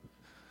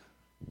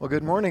Well,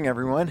 good morning,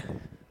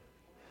 everyone.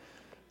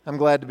 I'm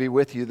glad to be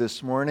with you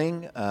this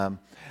morning.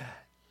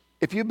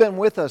 If you've been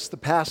with us the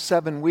past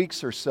 7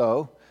 weeks or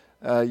so,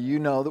 you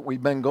know that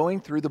we've been going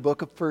through the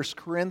book of 1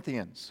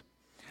 Corinthians.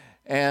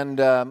 And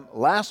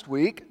last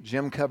week,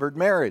 Jim covered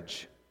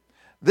marriage.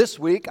 This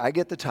week, I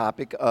get the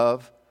topic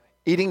of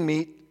eating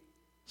meat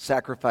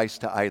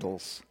sacrificed to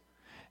idols.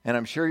 And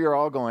I'm sure you're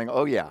all going,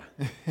 oh yeah,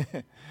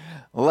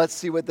 let's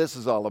see what this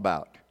is all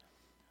about.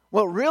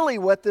 Well, really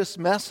what this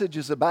message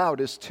is about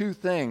is two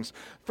things.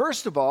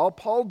 First of all,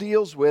 Paul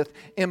deals with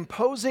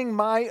imposing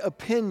my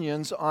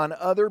opinions on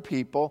other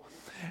people,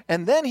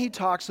 and then he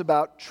talks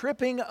about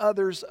tripping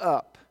others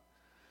up.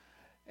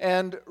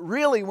 And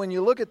really, when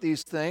you look at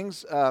these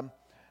things,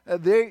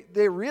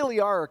 they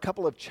really are a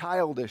couple of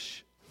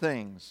childish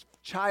things,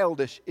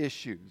 childish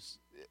issues,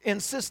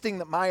 insisting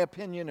that my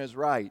opinion is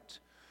right,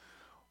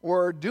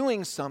 or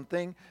doing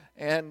something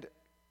and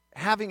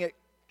having it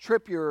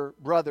trip your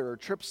brother or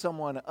trip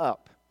someone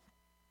up.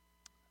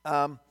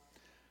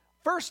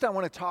 First, I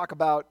want to talk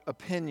about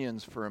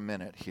opinions for a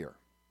minute here.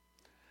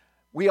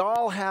 We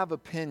all have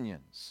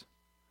opinions.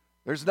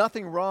 There's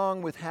nothing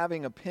wrong with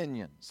having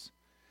opinions.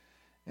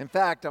 In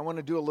fact, I want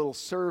to do a little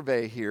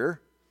survey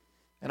here,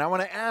 and I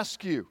want to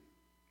ask you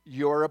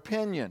your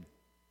opinion.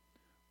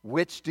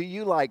 Which do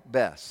you like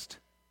best?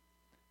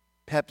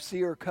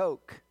 Pepsi or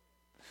Coke?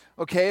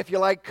 Okay, if you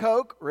like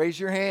Coke, raise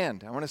your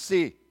hand. I want to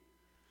see.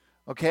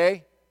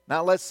 Okay?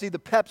 Now let's see the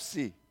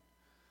Pepsi.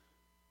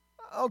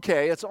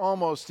 Okay, it's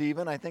almost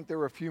even. I think there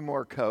were a few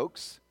more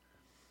Cokes.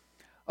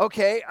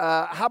 Okay,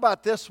 how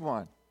about this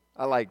one?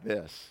 I like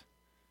this.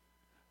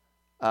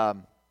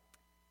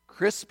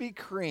 Krispy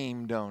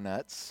Kreme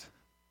donuts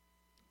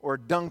or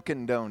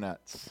Dunkin'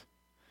 Donuts?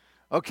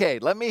 Okay,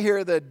 let me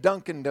hear the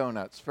Dunkin'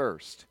 Donuts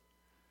first.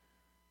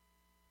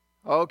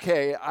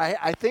 Okay,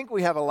 I think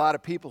we have a lot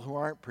of people who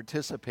aren't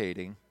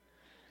participating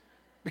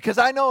because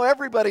I know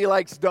everybody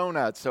likes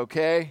donuts,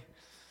 okay?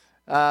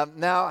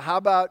 Now, how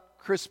about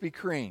Krispy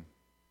Kreme?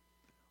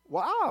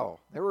 Wow,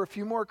 there were a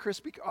few more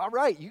all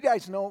right, you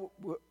guys know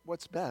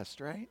what's best,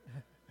 right?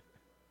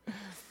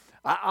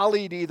 I'll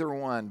eat either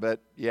one, but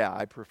yeah,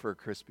 I prefer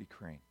Krispy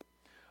Kreme.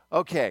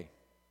 Okay,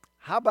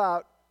 how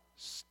about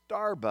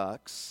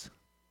Starbucks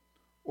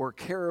or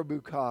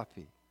Caribou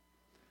Coffee?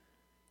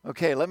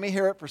 Okay, let me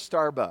hear it for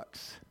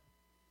Starbucks.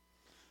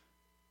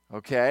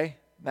 Okay,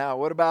 now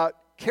what about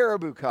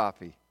Caribou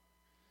Coffee?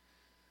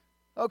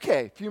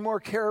 Okay, a few more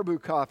Caribou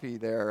Coffee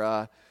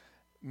there.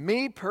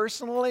 Me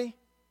personally,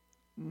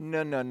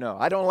 no.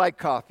 I don't like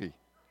coffee.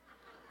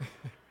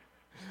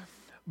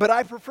 But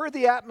I prefer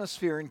the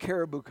atmosphere in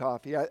Caribou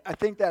Coffee. I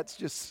think that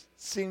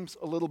just seems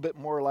a little bit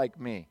more like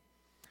me.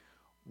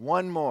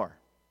 One more.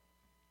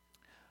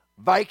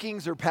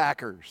 Vikings or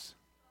Packers?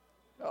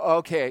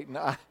 Okay,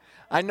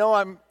 I know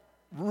I'm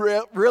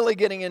really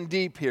getting in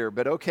deep here,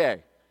 but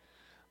okay.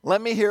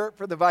 Let me hear it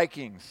for the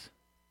Vikings.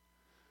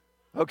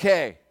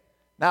 Okay.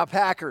 Now,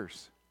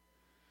 Packers.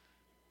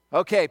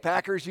 Okay,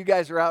 Packers, you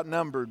guys are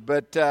outnumbered,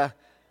 but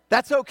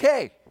that's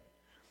okay.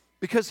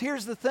 Because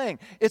here's the thing.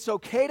 It's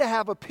okay to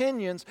have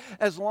opinions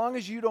as long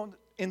as you don't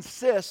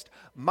insist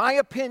my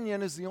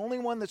opinion is the only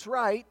one that's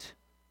right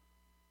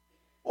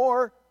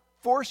or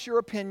force your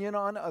opinion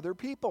on other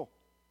people.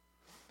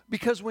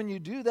 Because when you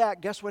do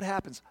that, guess what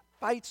happens?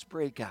 Fights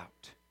break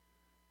out.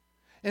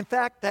 In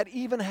fact, that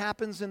even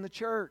happens in the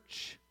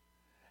church.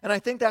 And I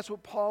think that's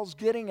what Paul's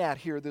getting at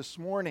here this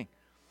morning.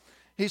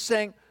 He's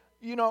saying,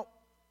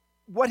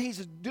 what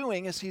he's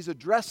doing is he's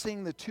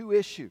addressing the two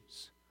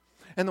issues.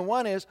 And the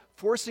one is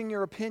forcing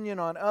your opinion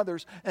on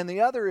others, and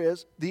the other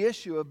is the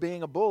issue of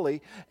being a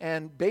bully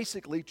and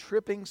basically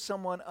tripping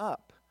someone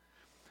up.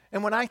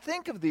 And when I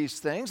think of these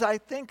things, I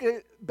think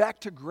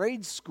back to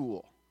grade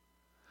school.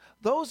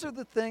 Those are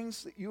the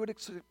things that you would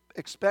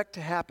expect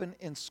to happen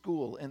in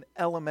school, in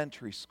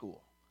elementary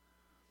school.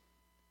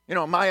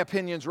 My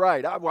opinion's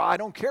right. I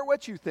don't care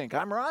what you think.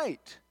 I'm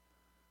right.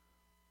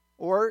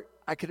 Or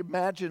I could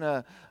imagine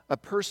a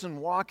person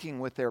walking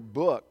with their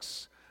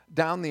books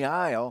down the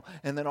aisle,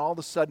 and then all of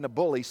a sudden a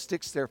bully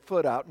sticks their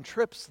foot out and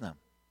trips them.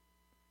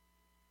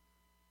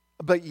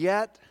 But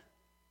yet,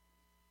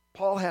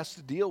 Paul has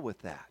to deal with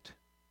that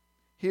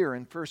here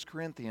in 1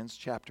 Corinthians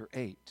chapter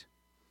 8.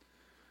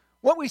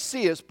 What we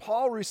see is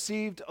Paul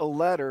received a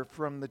letter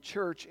from the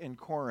church in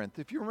Corinth.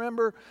 If you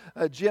remember,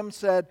 Jim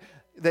said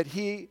that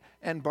he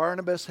and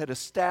Barnabas had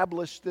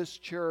established this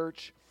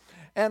church,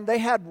 and they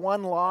had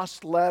one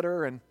lost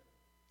letter, and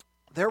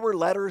there were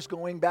letters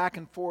going back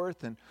and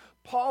forth, and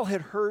Paul had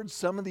heard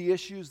some of the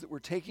issues that were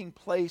taking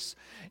place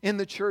in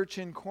the church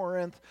in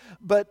Corinth,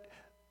 but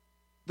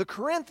the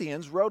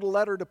Corinthians wrote a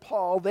letter to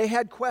Paul. They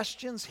had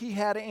questions, he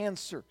had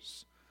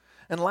answers.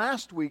 And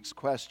last week's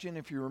question,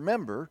 if you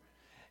remember,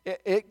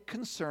 it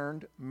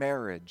concerned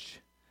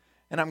marriage.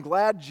 And I'm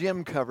glad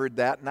Jim covered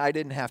that, and I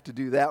didn't have to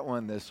do that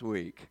one this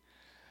week.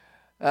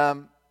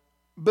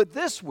 But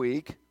this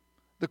week,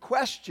 the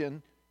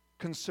question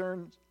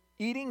concerns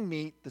eating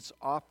meat that's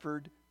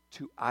offered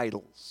to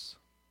idols.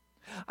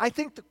 I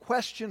think the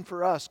question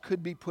for us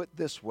could be put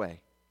this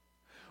way.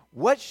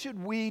 What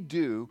should we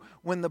do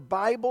when the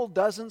Bible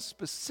doesn't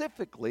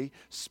specifically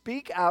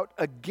speak out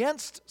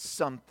against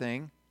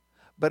something,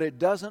 but it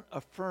doesn't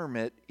affirm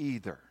it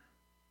either?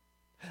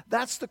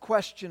 That's the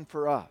question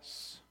for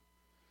us.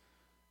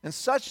 And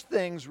such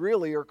things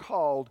really are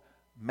called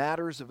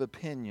matters of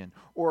opinion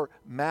or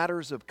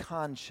matters of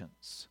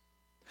conscience.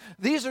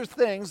 These are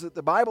things that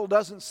the Bible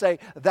doesn't say,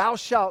 thou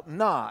shalt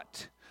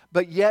not,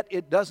 but yet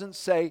it doesn't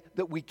say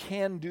that we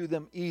can do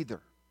them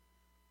either.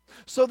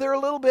 So they're a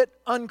little bit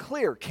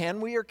unclear.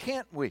 Can we or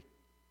can't we?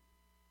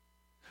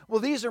 Well,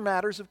 these are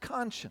matters of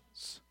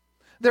conscience.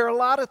 There are a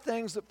lot of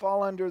things that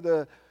fall under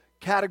the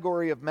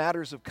category of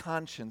matters of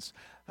conscience.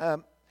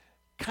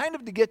 Kind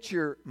of to get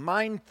your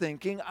mind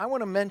thinking, I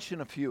want to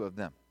mention a few of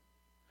them.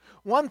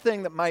 One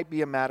thing that might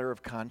be a matter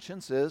of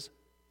conscience is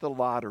the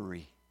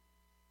lottery.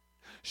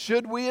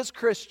 Should we as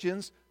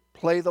Christians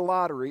play the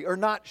lottery? Or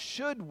not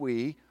should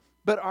we,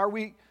 but are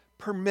we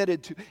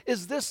permitted to?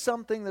 Is this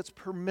something that's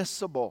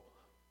permissible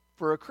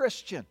for a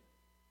Christian?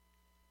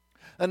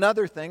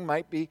 Another thing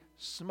might be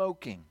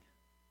smoking.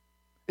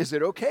 Is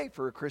it okay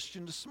for a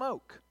Christian to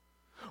smoke?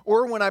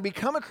 Or when I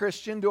become a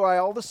Christian, do I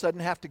all of a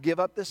sudden have to give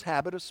up this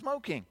habit of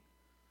smoking?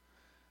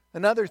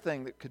 Another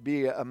thing that could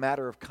be a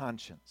matter of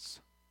conscience,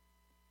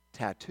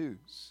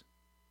 tattoos.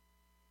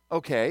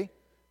 Okay,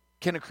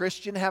 can a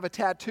Christian have a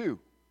tattoo?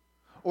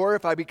 Or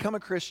if I become a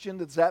Christian,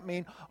 does that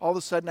mean all of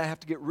a sudden I have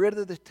to get rid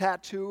of the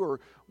tattoo?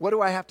 Or what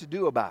do I have to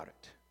do about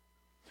it?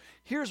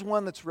 Here's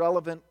one that's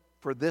relevant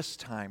for this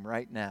time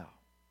right now,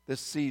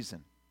 this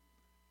season,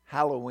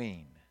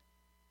 Halloween.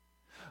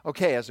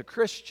 Okay, as a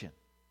Christian,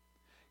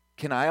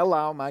 can I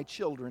allow my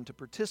children to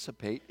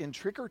participate in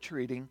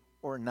trick-or-treating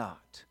or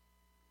not?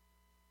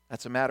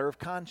 That's a matter of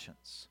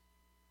conscience.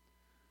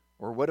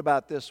 Or what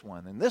about this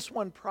one? And this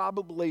one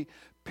probably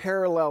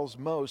parallels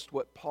most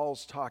what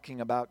Paul's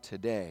talking about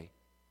today,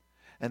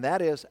 and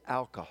that is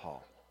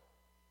alcohol.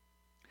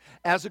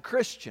 As a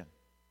Christian,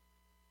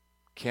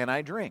 can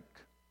I drink?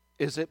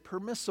 Is it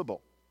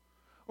permissible?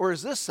 Or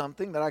is this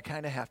something that I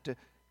kind of have to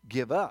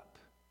give up?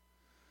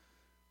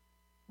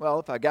 Well,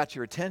 if I got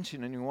your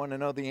attention and you want to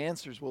know the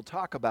answers, we'll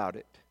talk about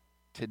it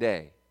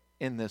today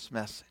in this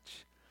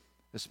message,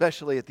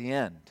 especially at the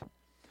end.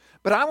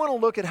 But I want to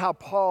look at how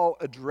Paul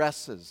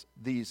addresses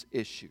these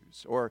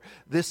issues, or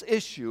this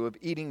issue of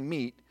eating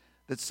meat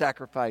that's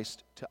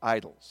sacrificed to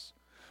idols.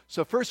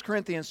 So 1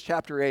 Corinthians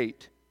chapter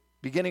 8,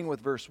 beginning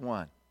with verse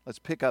 1. Let's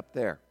pick up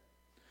there.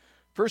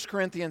 1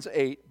 Corinthians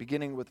 8,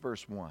 beginning with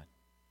verse 1.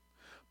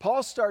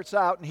 Paul starts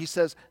out and he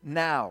says,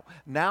 now.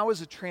 Now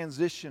is a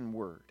transition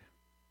word.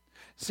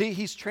 See,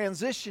 he's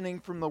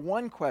transitioning from the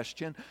one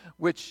question,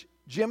 which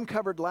Jim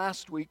covered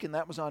last week, and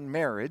that was on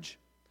marriage.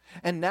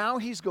 And now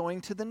he's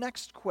going to the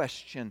next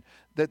question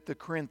that the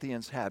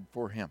Corinthians had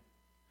for him.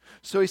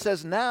 So he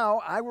says,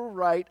 now I will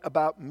write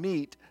about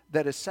meat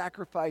that is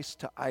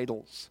sacrificed to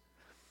idols.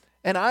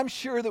 And I'm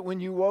sure that when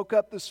you woke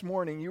up this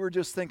morning, you were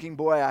just thinking,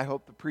 boy, I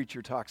hope the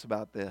preacher talks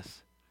about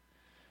this.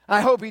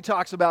 I hope he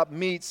talks about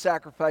meat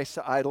sacrificed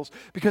to idols,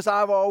 because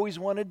I've always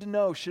wanted to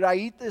know, should I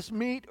eat this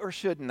meat or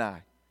shouldn't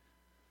I?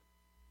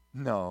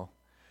 No.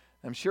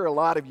 I'm sure a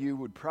lot of you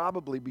would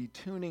probably be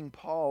tuning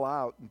Paul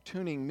out and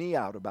tuning me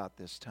out about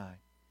this time,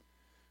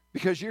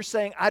 because you're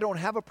saying, I don't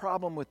have a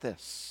problem with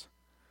this.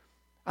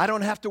 I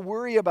don't have to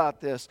worry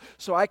about this,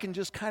 so I can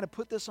just kind of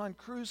put this on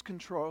cruise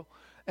control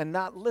and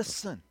not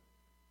listen.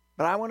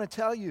 But I want to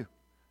tell you,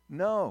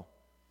 no.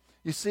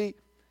 You see,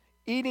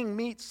 eating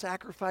meat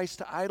sacrificed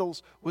to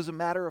idols was a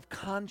matter of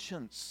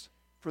conscience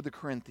for the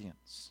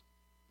Corinthians.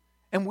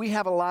 And we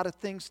have a lot of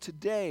things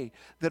today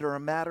that are a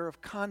matter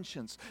of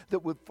conscience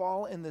that would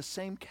fall in the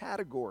same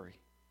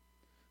category.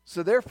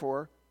 So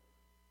therefore,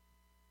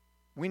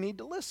 we need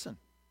to listen.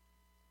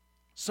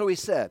 So he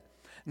said,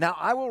 now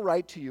I will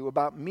write to you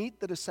about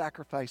meat that is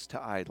sacrificed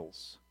to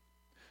idols.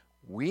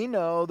 We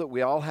know that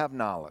we all have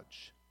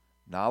knowledge.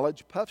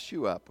 Knowledge puffs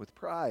you up with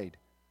pride,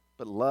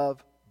 but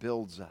love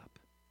builds up.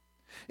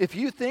 If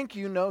you think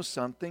you know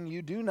something,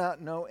 you do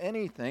not know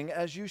anything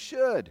as you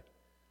should.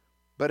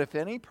 But if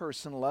any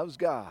person loves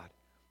God,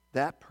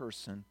 that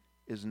person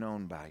is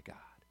known by God.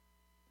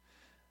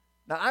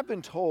 Now, I've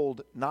been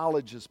told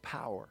knowledge is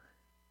power.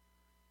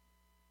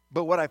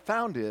 But what I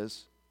found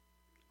is,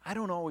 I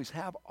don't always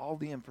have all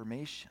the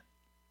information.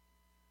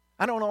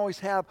 I don't always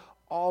have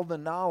all the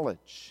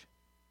knowledge.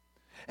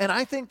 And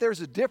I think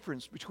there's a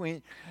difference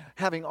between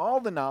having all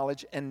the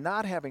knowledge and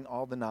not having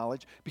all the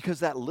knowledge, because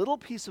that little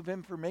piece of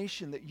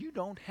information that you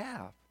don't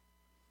have,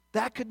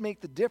 that could make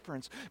the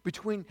difference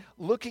between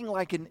looking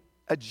like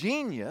a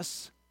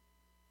genius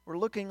or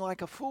looking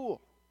like a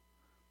fool.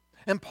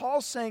 And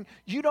Paul's saying,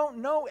 you don't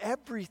know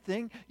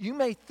everything. You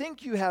may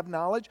think you have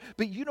knowledge,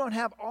 but you don't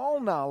have all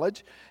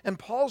knowledge. And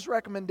Paul's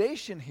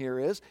recommendation here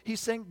is, he's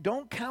saying,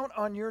 don't count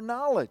on your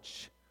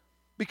knowledge,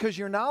 because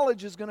your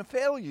knowledge is going to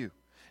fail you.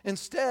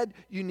 Instead,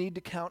 you need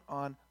to count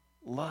on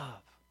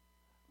love.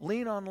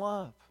 Lean on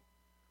love.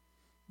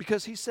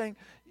 Because he's saying,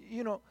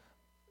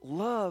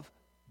 love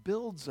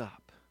builds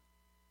up.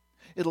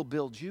 It'll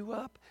build you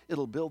up.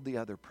 it'll build the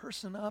other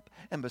person up.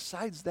 And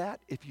besides that,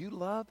 if you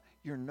love,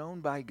 you're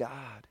known by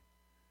God.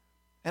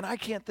 And I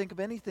can't think of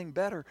anything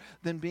better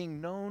than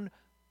being known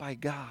by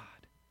God.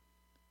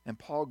 And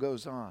Paul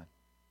goes on.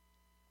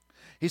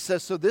 He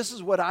says, so this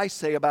is what I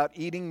say about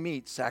eating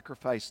meat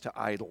sacrificed to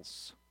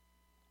idols.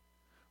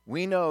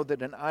 We know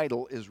that an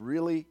idol is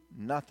really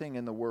nothing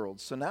in the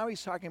world. So now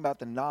he's talking about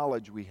the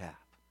knowledge we have.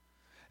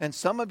 And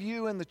some of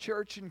you in the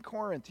church in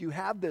Corinth, you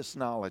have this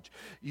knowledge.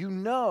 You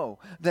know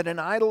that an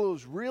idol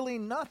is really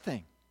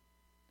nothing.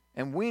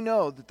 And we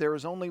know that there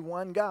is only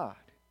one God.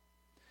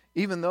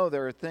 Even though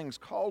there are things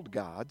called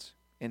gods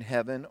in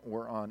heaven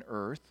or on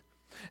earth,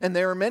 and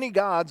there are many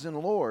gods and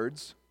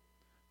lords,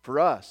 for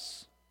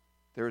us,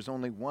 there is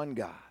only one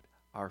God,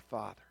 our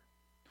Father.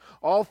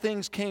 All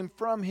things came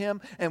from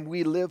him, and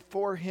we live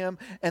for him,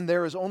 and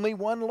there is only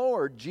one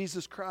Lord,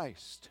 Jesus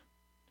Christ.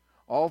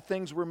 All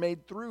things were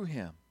made through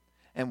him,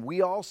 and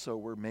we also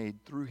were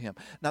made through him.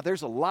 Now,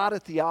 there's a lot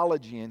of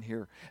theology in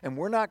here, and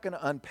we're not going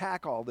to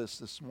unpack all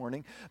this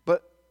morning,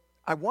 but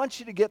I want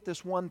you to get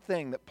this one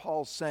thing that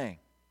Paul's saying.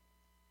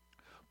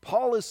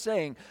 Paul is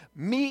saying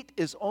meat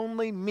is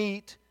only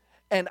meat,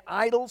 and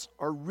idols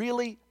are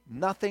really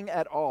nothing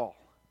at all.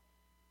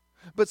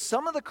 But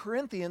some of the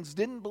Corinthians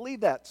didn't believe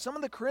that. Some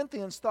of the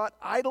Corinthians thought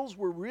idols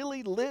were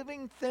really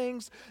living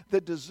things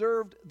that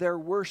deserved their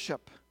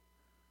worship.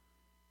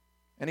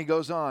 And he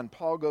goes on,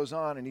 Paul goes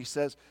on, and he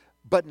says,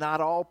 but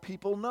not all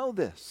people know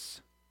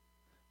this.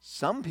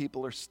 Some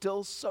people are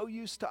still so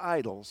used to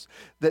idols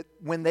that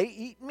when they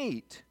eat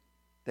meat,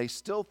 they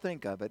still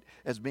think of it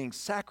as being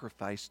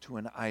sacrificed to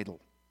an idol.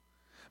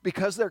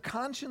 Because their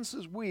conscience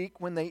is weak,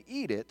 when they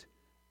eat it,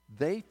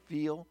 they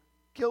feel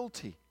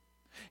guilty.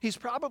 He's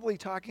probably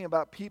talking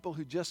about people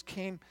who just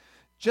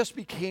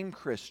became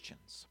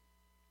Christians.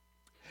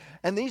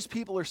 And these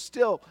people are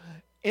still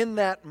in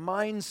that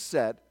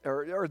mindset,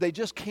 or they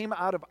just came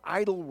out of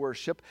idol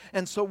worship.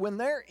 And so when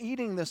they're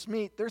eating this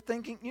meat, they're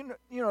thinking,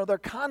 you know, their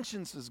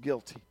conscience is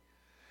guilty.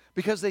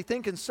 Because they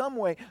think in some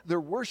way they're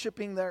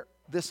worshiping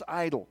this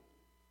idol.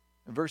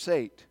 In verse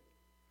 8,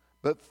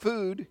 but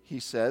food, he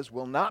says,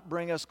 will not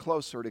bring us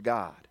closer to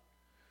God.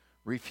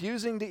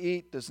 Refusing to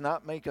eat does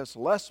not make us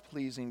less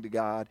pleasing to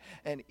God,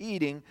 and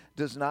eating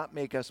does not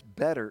make us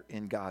better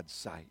in God's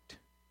sight.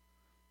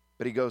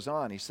 But he goes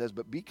on, he says,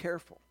 but be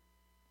careful.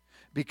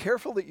 Be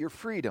careful that your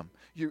freedom,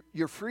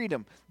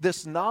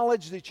 this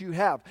knowledge that you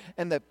have,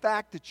 and the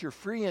fact that you're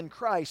free in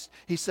Christ,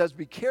 he says,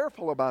 be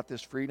careful about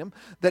this freedom,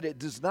 that it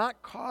does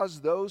not cause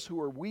those who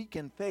are weak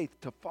in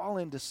faith to fall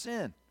into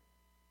sin.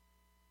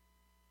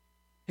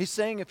 He's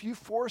saying if you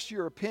force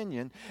your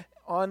opinion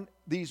on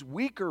these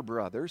weaker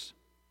brothers,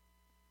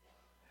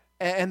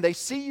 and they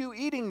see you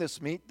eating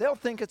this meat, they'll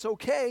think it's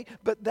okay,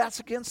 but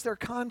that's against their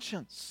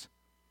conscience.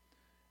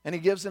 And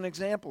he gives an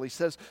example. He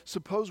says,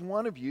 suppose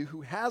one of you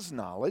who has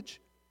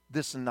knowledge,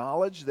 this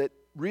knowledge that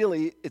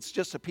really it's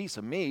just a piece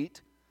of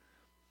meat,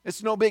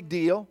 it's no big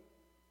deal.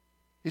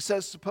 He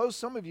says, suppose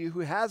some of you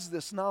who has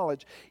this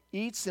knowledge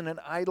eats in an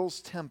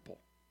idol's temple.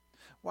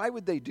 Why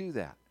would they do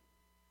that?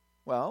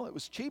 Well, it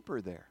was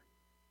cheaper there.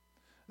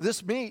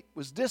 This meat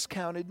was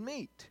discounted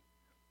meat.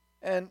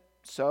 And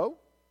so,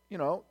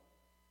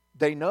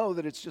 they know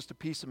that it's just a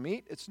piece of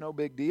meat. It's no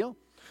big deal.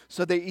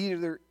 So they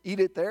either eat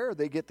it there or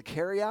they get the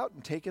carry out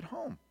and take it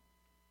home.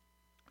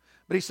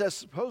 But he says,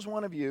 suppose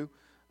one of you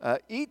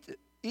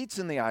eats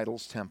in the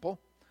idol's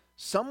temple.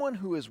 Someone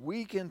who is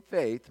weak in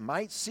faith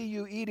might see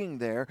you eating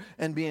there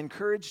and be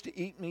encouraged to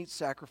eat meat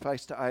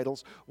sacrificed to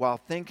idols while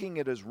thinking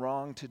it is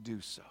wrong to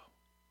do so.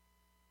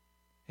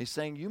 He's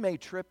saying you may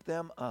trip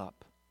them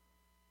up.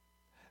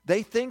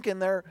 They think in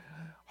their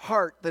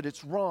heart that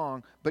it's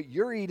wrong, but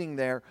you're eating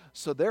there,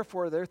 so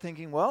therefore they're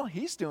thinking, well,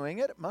 he's doing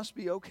it, it must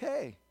be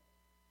okay.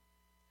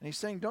 And he's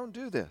saying, don't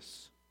do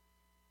this.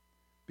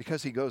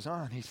 Because he goes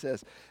on, he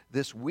says,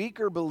 this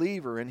weaker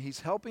believer, and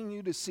he's helping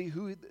you to see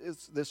who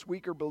this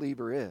weaker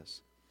believer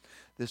is.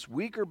 This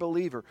weaker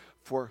believer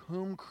for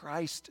whom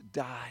Christ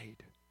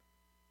died.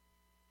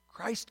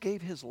 Christ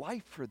gave his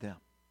life for them.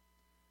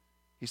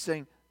 He's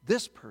saying,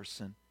 this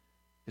person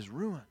is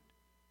ruined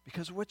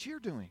because of what you're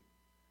doing.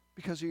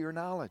 Because of your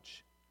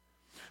knowledge.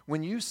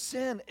 When you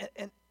sin,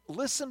 and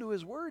listen to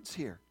his words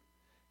here.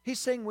 He's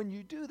saying when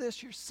you do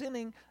this, you're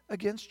sinning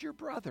against your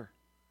brother.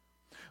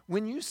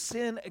 When you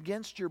sin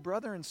against your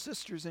brother and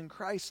sisters in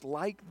Christ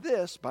like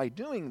this, by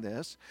doing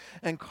this,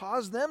 and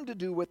cause them to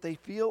do what they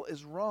feel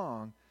is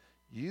wrong,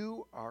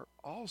 you are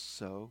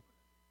also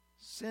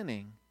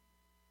sinning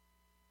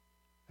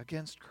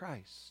against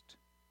Christ.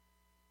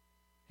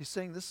 He's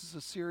saying this is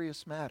a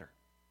serious matter.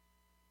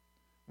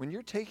 When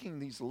you're taking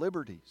these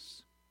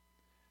liberties,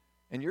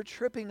 and you're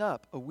tripping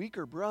up a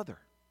weaker brother,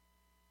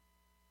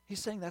 he's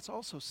saying that's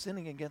also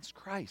sinning against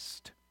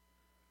Christ.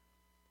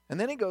 And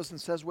then he goes and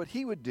says what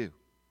he would do.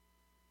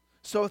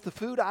 So if the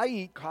food I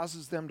eat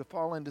causes them to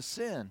fall into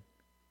sin,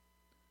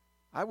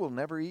 I will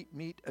never eat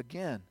meat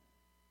again,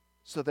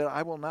 so that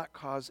I will not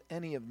cause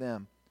any of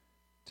them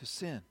to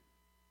sin.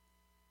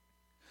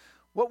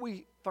 what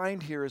we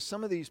find here is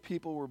some of these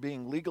people were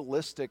being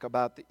legalistic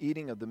about the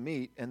eating of the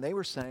meat, and they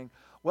were saying,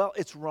 well,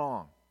 it's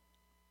wrong.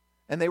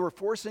 And they were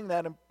forcing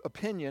that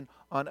opinion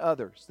on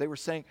others. They were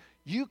saying,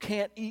 you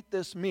can't eat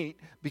this meat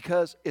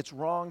because it's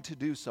wrong to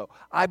do so.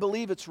 I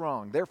believe it's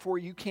wrong, therefore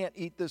you can't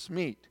eat this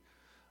meat.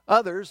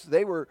 Others,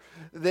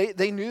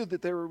 they knew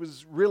that there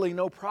was really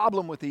no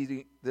problem with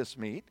eating this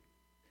meat.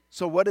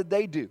 So what did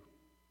they do?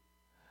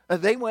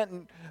 They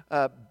went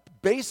and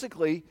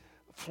basically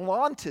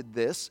flaunted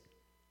this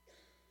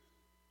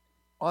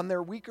on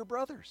their weaker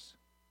brothers,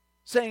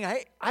 saying,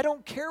 hey, I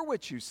don't care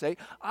what you say.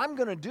 I'm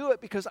going to do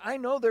it because I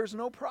know there's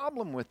no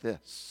problem with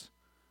this.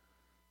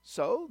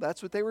 So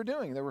that's what they were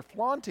doing. They were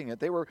flaunting it.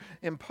 They were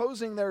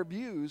imposing their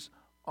views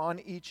on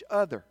each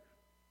other.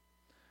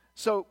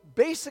 So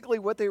basically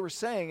what they were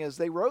saying is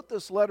they wrote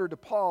this letter to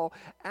Paul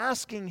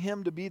asking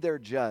him to be their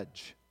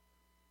judge.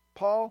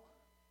 Paul,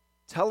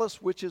 tell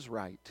us which is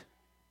right.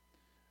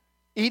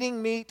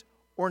 Eating meat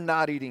or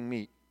not eating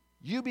meat.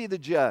 You be the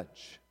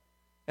judge.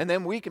 And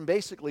then we can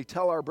basically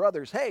tell our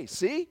brothers, hey,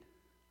 see,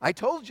 I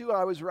told you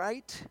I was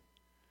right.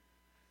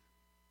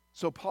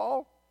 So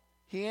Paul,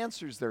 he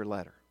answers their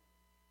letter.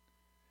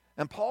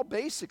 And Paul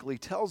basically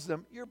tells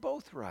them, you're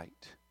both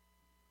right,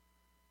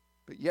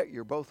 but yet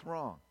you're both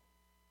wrong.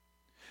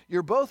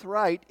 You're both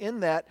right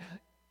in that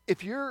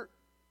if you're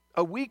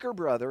a weaker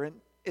brother and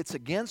it's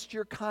against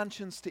your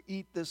conscience to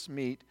eat this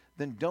meat,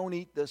 then don't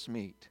eat this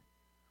meat.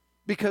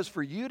 Because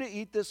for you to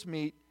eat this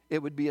meat,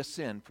 it would be a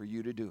sin for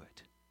you to do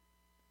it.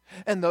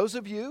 And those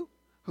of you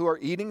who are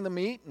eating the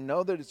meat and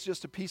know that it's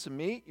just a piece of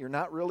meat, you're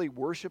not really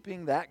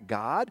worshiping that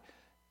God,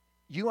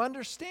 you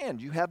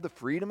understand you have the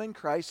freedom in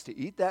Christ to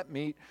eat that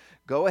meat.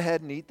 Go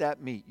ahead and eat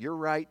that meat. You're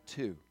right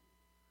too.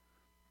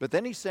 But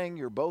then he's saying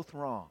you're both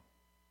wrong.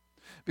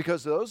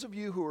 Because those of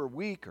you who are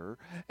weaker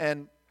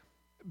and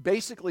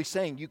basically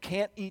saying you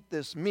can't eat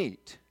this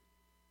meat,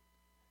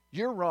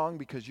 you're wrong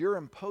because you're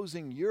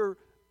imposing your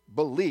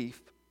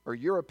belief or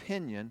your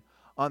opinion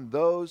on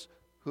those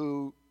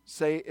who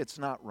say it's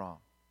not wrong.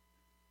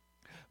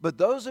 But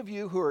those of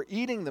you who are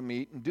eating the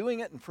meat and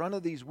doing it in front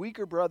of these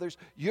weaker brothers,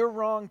 you're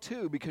wrong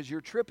too, because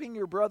you're tripping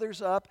your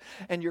brothers up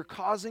and you're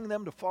causing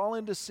them to fall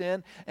into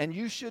sin, and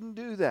you shouldn't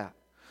do that.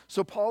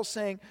 So Paul's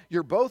saying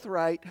you're both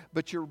right,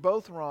 but you're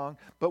both wrong.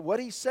 But what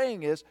he's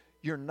saying is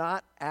you're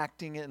not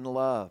acting in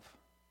love.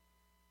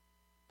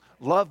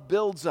 Love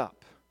builds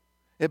up.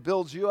 It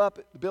builds you up,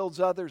 it builds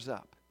others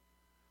up.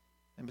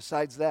 And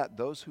besides that,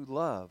 those who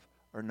love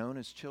are known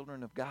as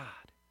children of God.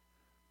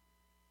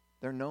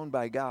 They're known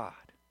by God.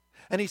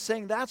 And he's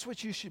saying that's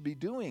what you should be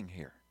doing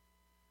here.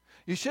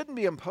 You shouldn't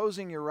be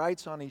imposing your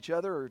rights on each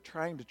other or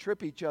trying to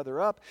trip each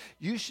other up.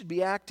 You should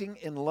be acting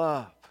in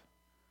love.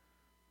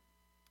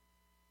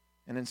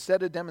 And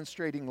instead of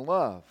demonstrating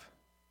love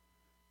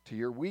to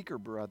your weaker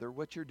brother,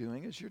 what you're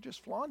doing is you're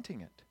just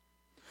flaunting it.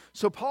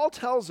 So Paul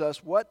tells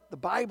us what the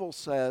Bible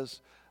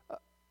says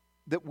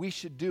that we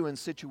should do in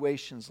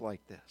situations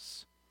like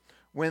this,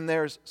 when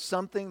there's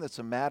something that's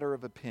a matter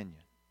of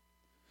opinion.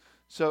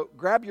 So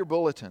grab your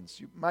bulletins.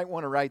 You might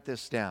want to write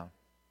this down.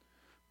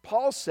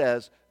 Paul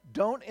says,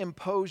 don't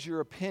impose your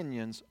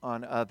opinions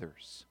on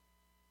others.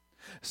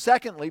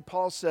 Secondly,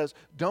 Paul says,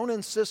 don't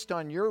insist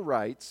on your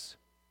rights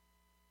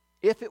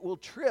if it will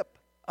trip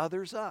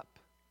others up.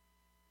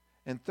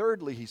 And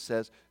thirdly, he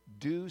says,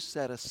 do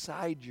set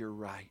aside your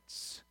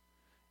rights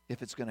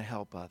if it's going to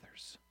help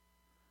others.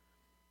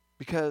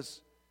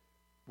 Because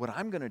what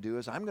I'm going to do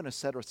is I'm going to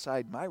set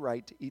aside my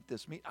right to eat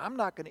this meat. I'm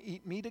not going to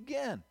eat meat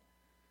again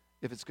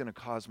if it's going to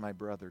cause my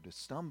brother to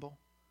stumble.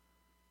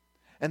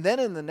 And then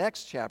in the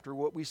next chapter,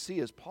 what we see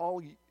is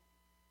Paul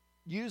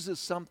uses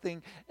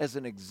something as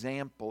an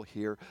example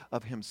here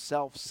of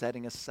himself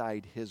setting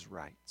aside his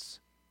rights.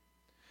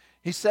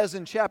 He says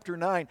in chapter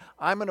 9,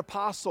 I'm an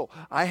apostle.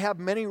 I have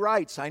many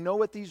rights. I know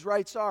what these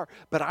rights are,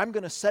 but I'm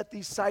going to set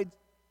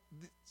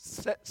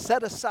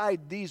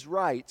aside these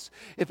rights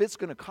if it's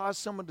going to cause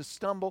someone to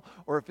stumble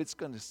or if it's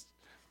going to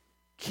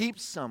keep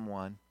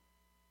someone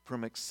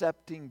from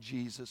accepting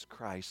Jesus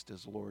Christ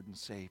as Lord and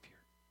Savior.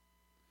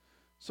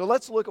 So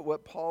let's look at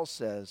what Paul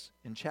says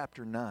in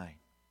chapter 9.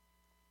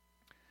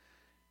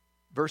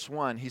 Verse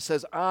 1, he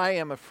says, I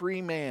am a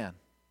free man.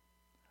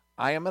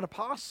 I am an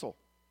apostle.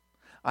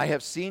 I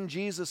have seen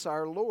Jesus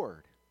our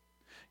Lord.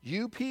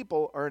 You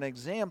people are an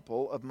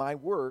example of my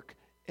work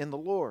in the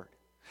Lord.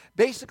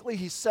 Basically,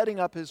 he's setting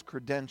up his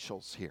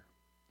credentials here.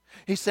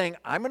 He's saying,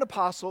 I'm an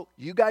apostle.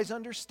 You guys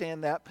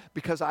understand that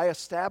because I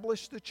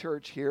established the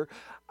church here.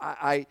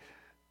 I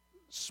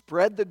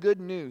spread the good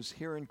news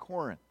here in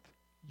Corinth.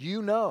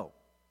 You know.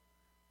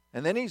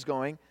 And then he's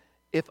going,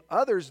 if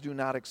others do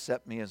not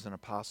accept me as an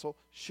apostle,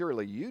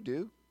 surely you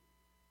do,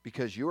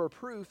 because you are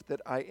proof that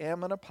I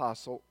am an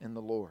apostle in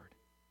the Lord.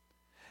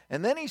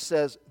 And then he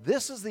says,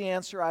 this is the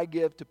answer I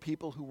give to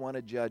people who want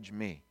to judge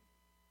me.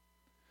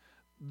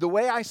 The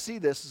way I see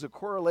this is a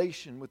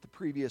correlation with the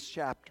previous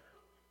chapter.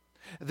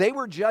 They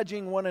were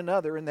judging one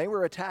another and they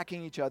were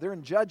attacking each other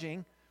and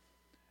judging.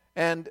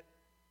 And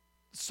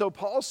so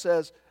Paul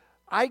says,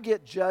 I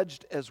get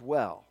judged as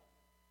well.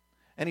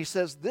 And he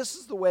says, this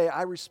is the way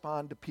I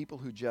respond to people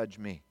who judge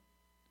me.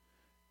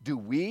 Do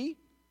we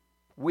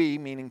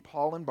meaning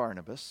Paul and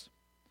Barnabas,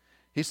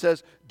 he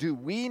says, do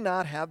we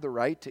not have the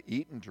right to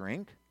eat and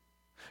drink?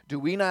 Do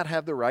we not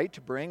have the right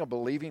to bring a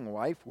believing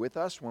wife with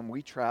us when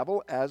we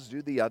travel, as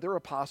do the other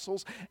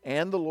apostles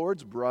and the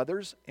Lord's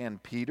brothers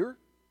and Peter?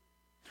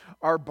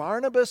 Are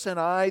Barnabas and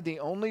I the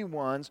only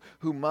ones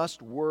who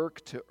must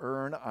work to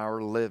earn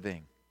our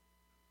living?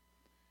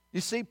 You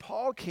see,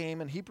 Paul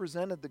came and he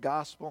presented the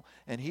gospel,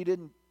 and he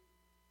didn't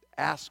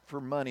ask for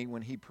money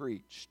when he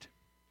preached.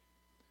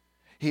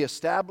 He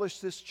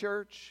established this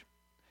church.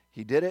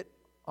 He did it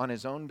on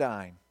his own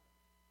dime.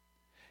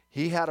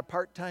 He had a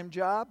part-time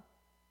job,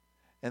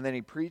 and then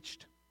he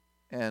preached.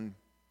 And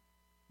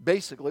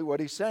basically what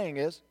he's saying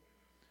is,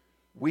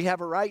 we have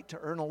a right to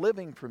earn a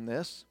living from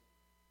this,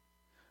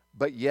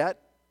 but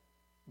yet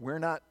we're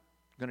not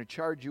going to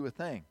charge you a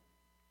thing.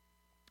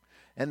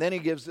 And then he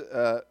gives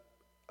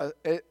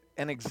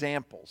an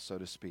example, so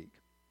to speak.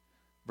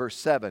 Verse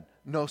 7,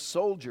 no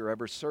soldier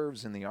ever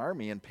serves in the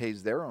army and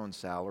pays their own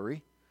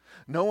salary.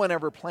 No one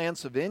ever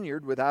plants a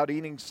vineyard without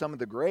eating some of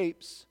the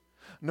grapes.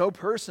 No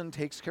person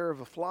takes care of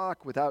a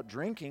flock without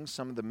drinking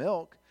some of the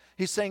milk.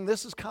 He's saying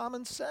this is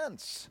common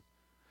sense.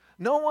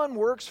 No one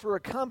works for a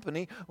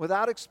company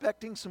without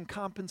expecting some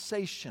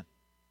compensation.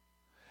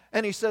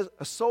 And he says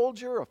a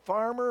soldier, a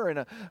farmer,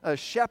 and a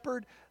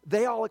shepherd,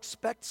 they all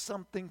expect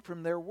something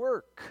from their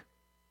work.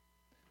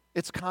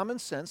 It's common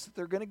sense that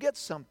they're going to get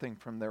something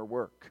from their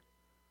work.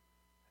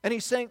 And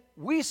he's saying,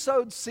 we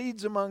sowed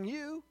seeds among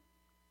you.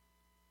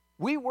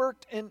 We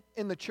worked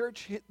in the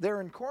church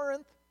there in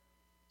Corinth.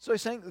 So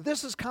he's saying,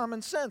 this is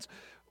common sense.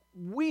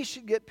 We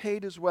should get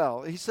paid as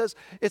well. He says,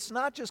 it's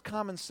not just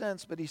common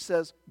sense, but he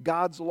says,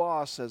 God's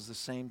law says the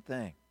same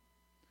thing.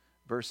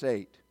 Verse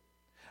 8,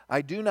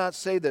 I do not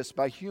say this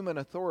by human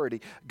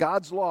authority.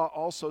 God's law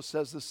also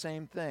says the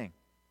same thing.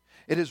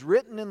 It is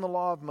written in the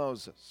law of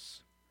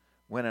Moses,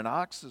 when an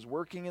ox is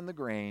working in the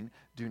grain,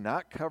 do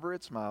not cover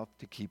its mouth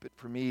to keep it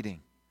from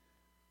eating.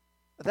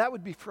 That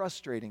would be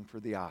frustrating for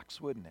the ox,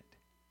 wouldn't it?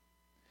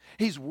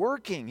 He's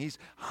working, he's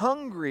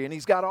hungry, and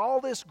he's got all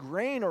this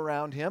grain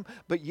around him,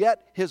 but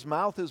yet his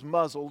mouth is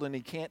muzzled and he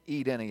can't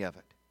eat any of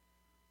it.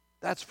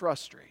 That's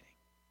frustrating.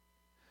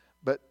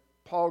 But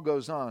Paul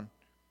goes on.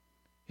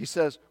 He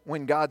says,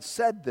 when God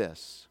said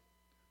this,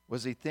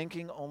 was he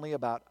thinking only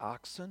about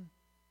oxen?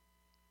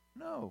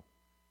 No.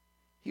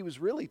 He was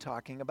really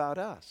talking about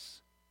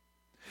us.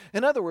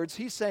 In other words,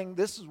 he's saying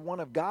this is one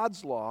of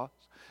God's laws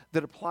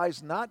that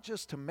applies not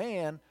just to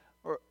man,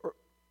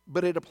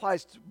 but it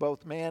applies to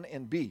both man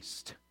and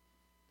beast.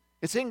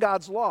 It's in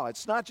God's law.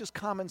 It's not just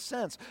common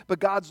sense, but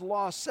God's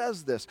law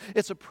says this.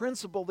 It's a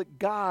principle that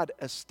God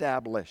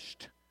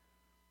established.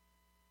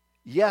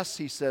 Yes,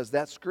 he says,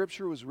 that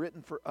scripture was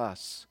written for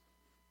us,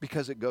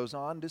 because it goes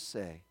on to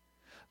say,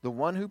 the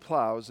one who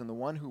plows and the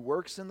one who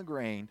works in the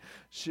grain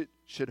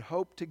should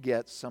hope to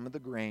get some of the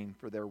grain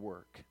for their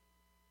work.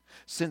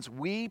 Since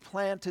we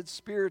planted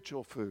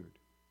spiritual food,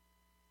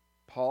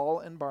 Paul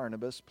and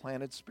Barnabas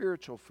planted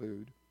spiritual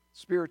food,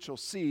 spiritual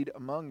seed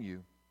among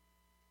you.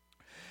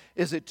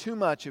 Is it too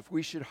much if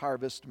we should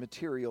harvest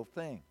material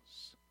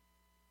things?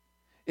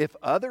 If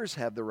others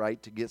have the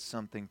right to get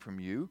something from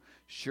you,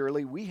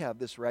 surely we have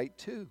this right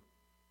too.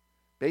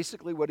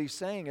 Basically what he's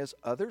saying is,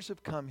 others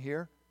have come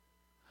here,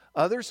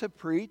 others have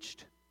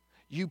preached,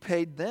 you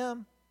paid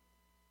them,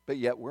 but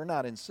yet we're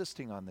not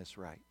insisting on this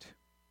right.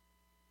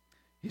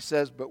 He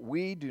says, but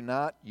we do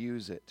not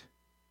use it.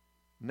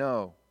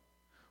 No.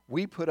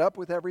 We put up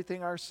with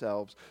everything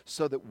ourselves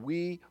so that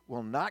we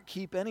will not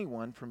keep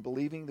anyone from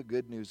believing the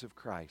good news of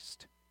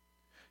Christ.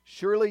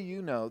 Surely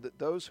you know that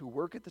those who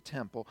work at the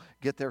temple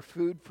get their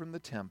food from the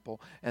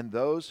temple, and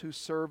those who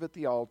serve at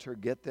the altar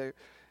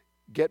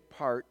get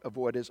part of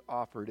what is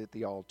offered at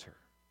the altar.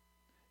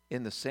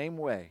 In the same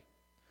way,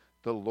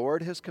 the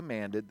Lord has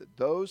commanded that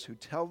those who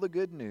tell the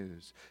good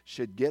news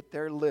should get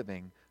their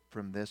living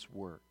from this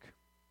work.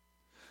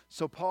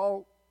 So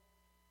Paul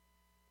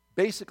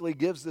basically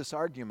gives this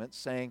argument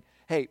saying,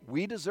 hey,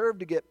 we deserve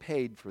to get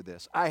paid for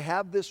this. I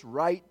have this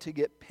right to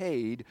get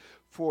paid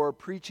for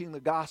preaching the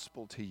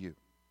gospel to you.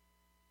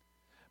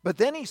 But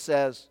then he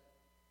says,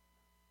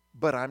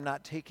 but I'm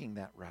not taking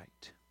that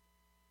right.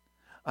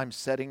 I'm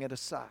setting it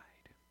aside.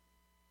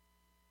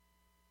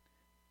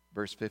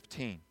 Verse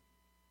 15,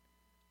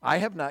 I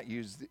have not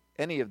used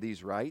any of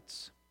these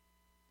rights,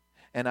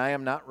 and I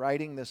am not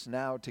writing this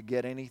now to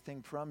get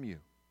anything from you.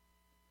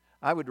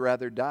 I would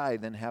rather die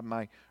than have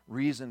my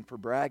reason for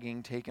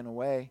bragging taken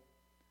away.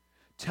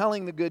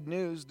 Telling the good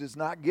news does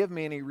not give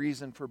me any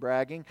reason for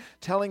bragging.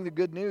 Telling the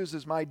good news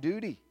is my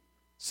duty,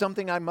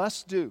 something I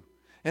must do.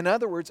 In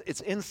other words, it's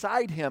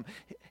inside him.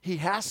 He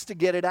has to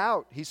get it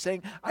out. He's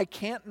saying, I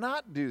can't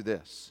not do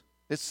this.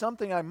 It's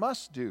something I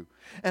must do.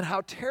 And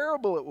how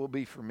terrible it will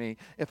be for me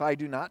if I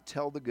do not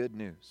tell the good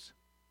news.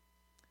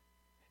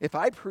 If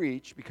I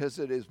preach because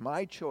it is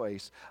my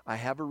choice, I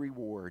have a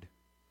reward.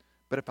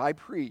 But if I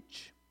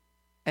preach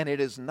and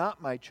it is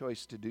not my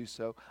choice to do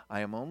so,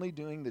 I am only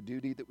doing the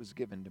duty that was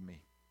given to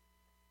me.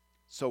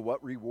 So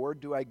what reward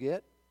do I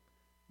get?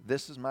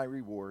 This is my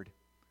reward,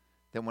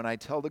 that when I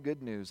tell the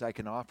good news, I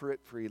can offer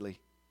it freely.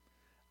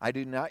 I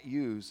do not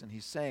use, and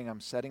he's saying I'm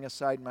setting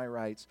aside my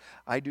rights,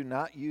 I do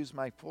not use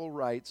my full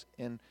rights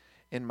in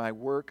my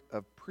work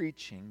of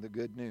preaching the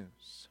good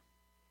news.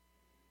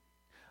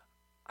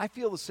 I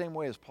feel the same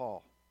way as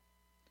Paul.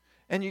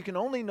 And you can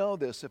only know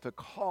this if a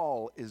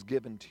call is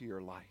given to your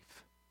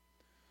life.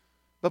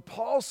 But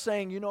Paul's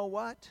saying, you know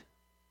what?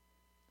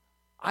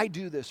 I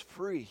do this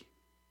free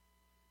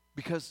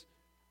because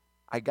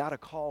I got a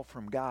call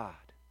from God.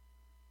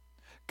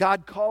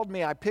 God called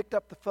me, I picked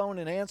up the phone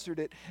and answered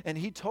it, and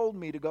he told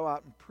me to go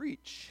out and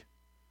preach.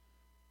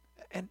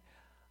 And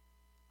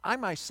I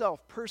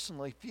myself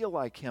personally feel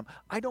like him.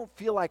 I don't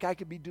feel like I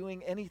could be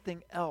doing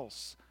anything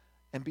else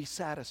and be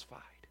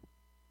satisfied.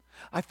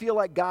 I feel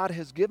like God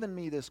has given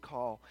me this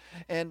call.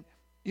 And,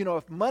 you know,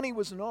 if money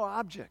was no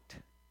object,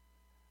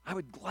 I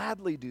would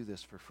gladly do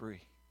this for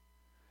free.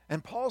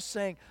 And Paul's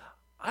saying,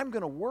 I'm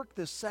going to work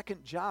this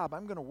second job.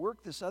 I'm going to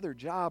work this other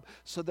job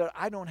so that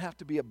I don't have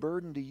to be a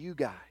burden to you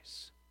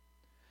guys.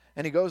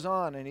 And he goes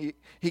on and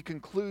he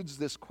concludes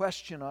this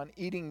question on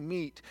eating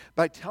meat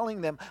by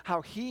telling them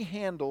how he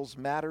handles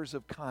matters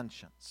of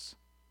conscience.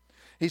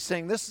 He's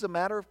saying, this is a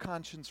matter of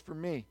conscience for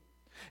me.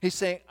 He's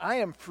saying, I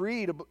am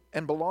free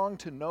and belong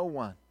to no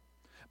one,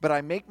 but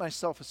I make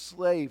myself a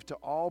slave to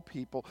all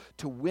people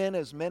to win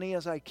as many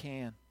as I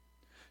can.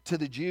 To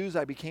the Jews,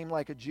 I became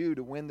like a Jew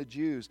to win the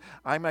Jews.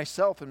 I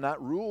myself am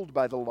not ruled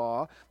by the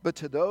law, but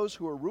to those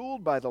who are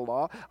ruled by the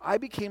law, I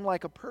became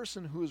like a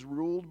person who is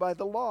ruled by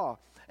the law.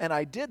 And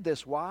I did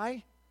this,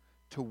 why?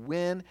 To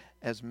win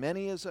as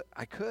many as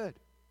I could.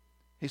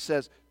 He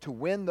says, to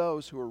win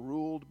those who are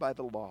ruled by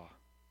the law.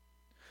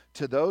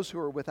 To those who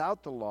are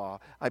without the law,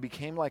 I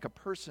became like a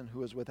person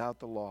who is without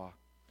the law.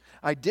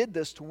 I did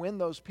this to win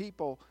those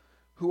people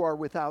who are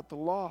without the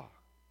law.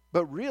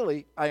 But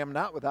really, I am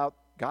not without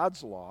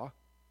God's law.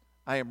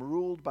 I am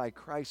ruled by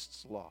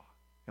Christ's law.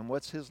 And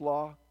what's his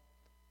law?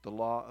 The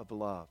law of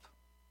love.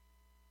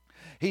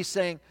 He's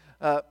saying,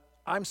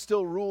 I'm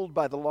still ruled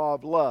by the law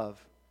of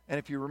love. And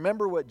if you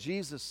remember what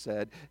Jesus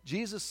said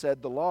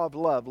the law of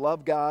love,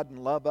 love God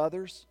and love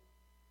others,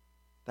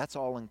 that's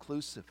all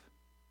inclusive.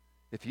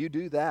 If you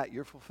do that,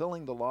 you're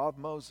fulfilling the law of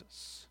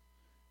Moses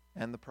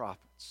and the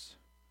prophets.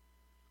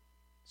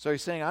 So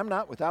he's saying, I'm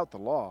not without the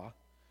law.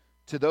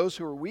 To those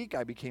who are weak,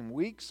 I became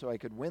weak so I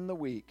could win the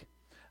weak.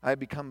 I have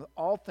become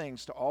all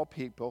things to all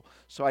people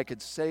so I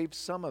could save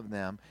some of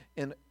them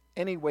in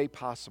any way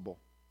possible.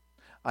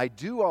 I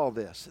do all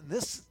this, and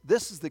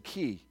this is the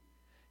key.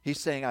 He's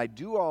saying, I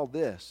do all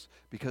this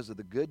because of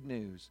the good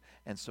news,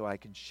 and so I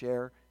can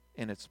share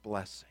in its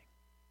blessing.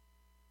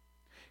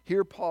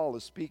 Here Paul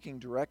is speaking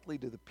directly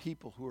to the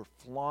people who are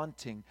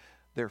flaunting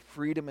their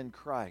freedom in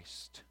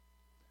Christ.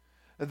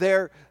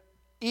 They're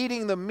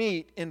eating the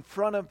meat in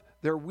front of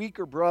their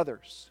weaker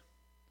brothers.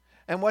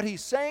 And what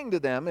he's saying to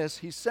them is,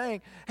 he's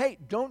saying, hey,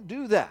 don't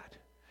do that.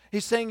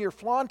 He's saying you're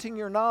flaunting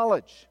your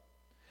knowledge.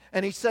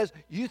 And he says,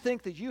 you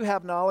think that you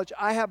have knowledge,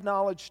 I have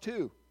knowledge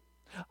too.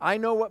 I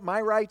know what my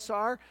rights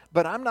are,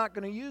 but I'm not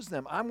going to use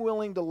them. I'm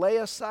willing to lay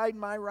aside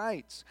my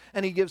rights.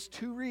 And he gives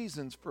two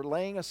reasons for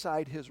laying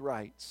aside his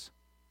rights.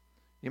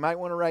 You might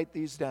want to write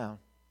these down.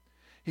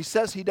 He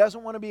says he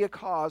doesn't want to be a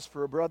cause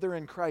for a brother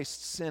in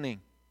Christ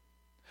sinning.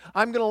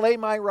 I'm going to lay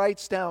my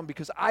rights down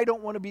because I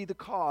don't want to be the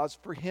cause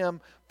for him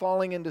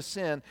falling into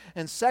sin.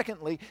 And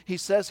secondly, he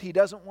says he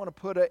doesn't want to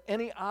put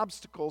any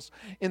obstacles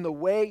in the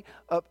way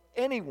of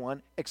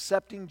anyone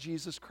accepting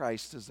Jesus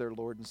Christ as their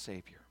Lord and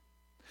Savior.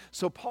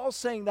 So Paul's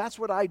saying that's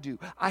what I do.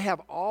 I have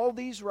all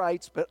these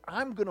rights, but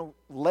I'm going to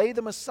lay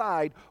them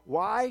aside.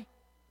 Why?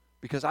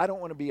 Because I don't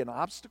want to be an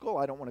obstacle.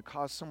 I don't want to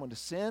cause someone to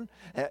sin.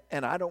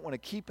 And I don't want to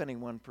keep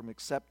anyone from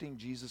accepting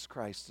Jesus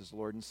Christ as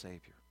Lord and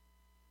Savior.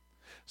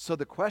 So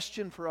the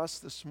question for us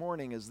this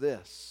morning is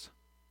this: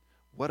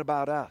 what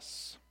about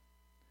us?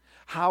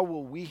 How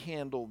will we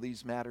handle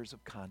these matters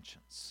of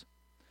conscience?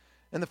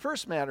 And the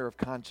first matter of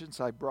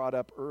conscience I brought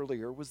up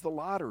earlier was the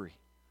lottery.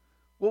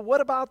 Well,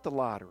 what about the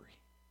lottery?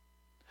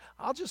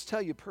 I'll just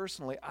tell you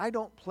personally, I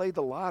don't play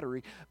the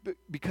lottery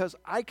because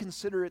I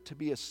consider it to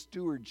be a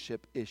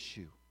stewardship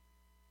issue.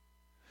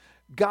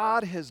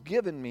 God has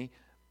given me,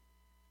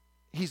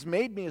 He's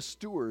made me a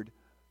steward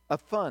of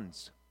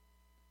funds.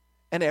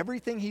 And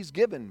everything He's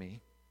given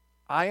me,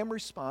 I am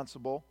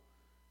responsible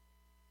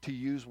to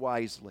use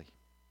wisely.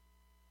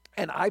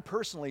 And I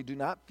personally do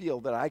not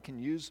feel that I can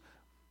use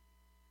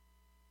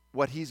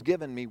what He's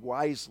given me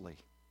wisely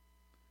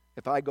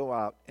if I go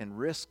out and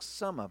risk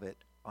some of it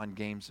on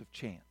games of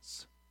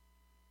chance.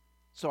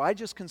 So I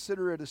just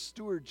consider it a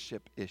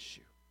stewardship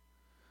issue.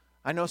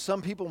 I know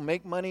some people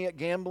make money at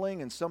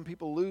gambling and some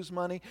people lose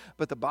money,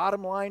 but the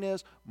bottom line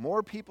is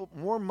more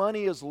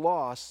money is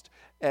lost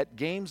at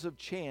games of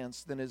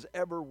chance than is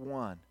ever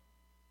won.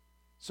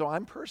 So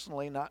I'm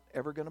personally not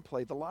ever going to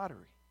play the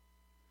lottery.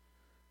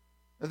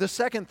 The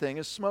second thing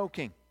is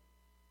smoking.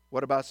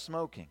 What about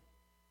smoking?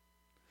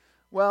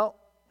 Well,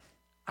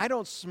 I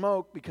don't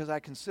smoke because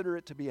I consider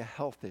it to be a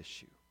health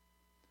issue.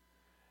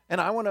 And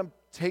I want to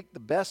take the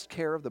best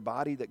care of the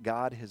body that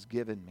God has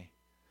given me.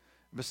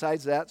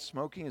 Besides that,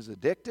 smoking is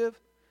addictive,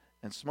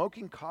 and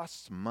smoking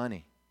costs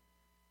money.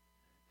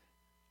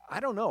 I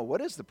don't know.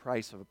 What is the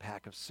price of a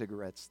pack of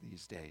cigarettes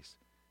these days?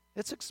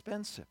 It's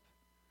expensive.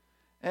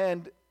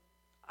 And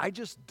I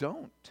just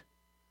don't.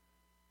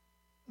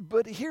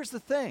 But here's the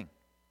thing.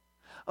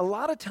 A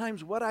lot of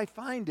times what I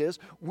find is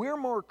we're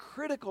more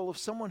critical of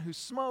someone who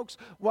smokes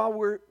while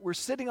we're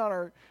sitting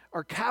on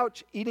our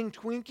couch eating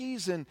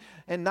Twinkies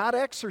and not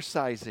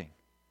exercising.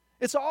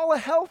 It's all a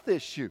health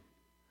issue.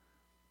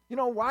 You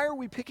know, why are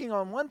we picking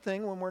on one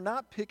thing when we're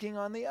not picking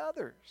on the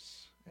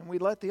others? And we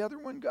let the other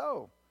one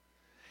go.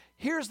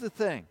 Here's the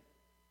thing.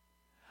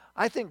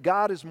 I think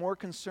God is more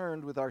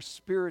concerned with our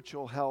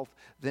spiritual health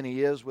than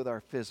He is with our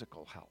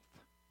physical health.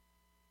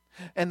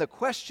 And the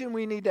question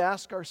we need to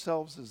ask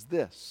ourselves is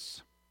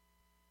this.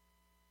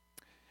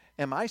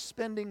 Am I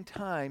spending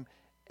time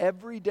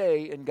every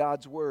day in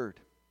God's Word?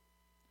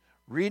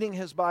 Reading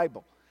His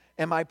Bible?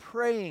 Am I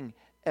praying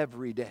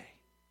every day?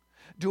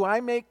 Do I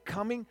make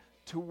coming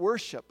to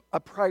worship a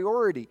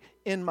priority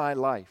in my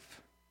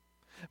life?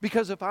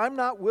 Because if I'm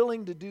not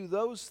willing to do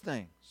those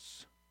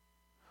things,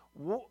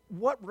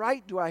 what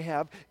right do I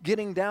have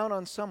getting down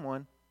on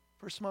someone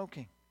for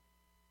smoking?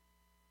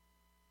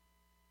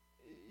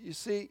 You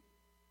see,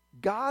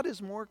 God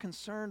is more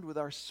concerned with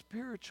our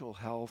spiritual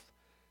health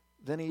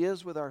than He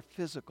is with our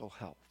physical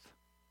health.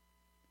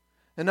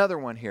 Another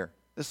one here.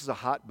 This is a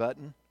hot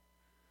button.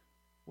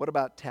 What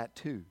about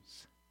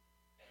tattoos?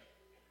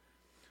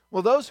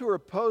 Well, those who are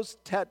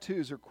opposed to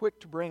tattoos are quick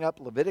to bring up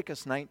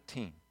Leviticus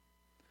 19.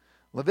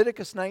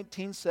 Leviticus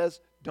 19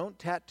 says, don't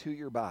tattoo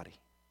your body.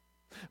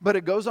 But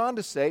it goes on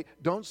to say,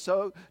 don't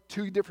sow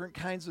two different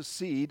kinds of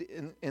seed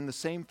in the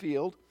same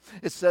field.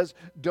 It says,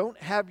 don't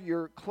have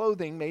your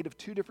clothing made of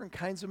two different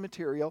kinds of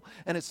material.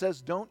 And it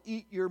says, don't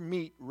eat your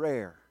meat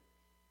rare.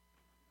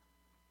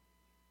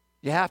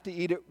 You have to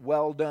eat it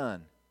well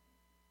done.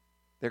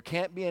 There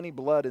can't be any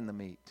blood in the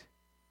meat.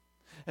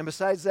 And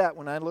besides that,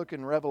 when I look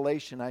in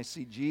Revelation, I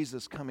see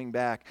Jesus coming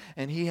back,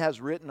 and He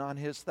has written on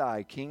His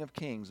thigh, King of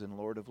Kings and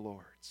Lord of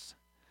Lords.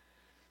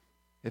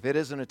 If it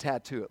isn't a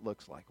tattoo, it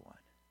looks like one.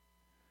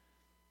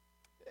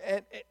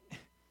 And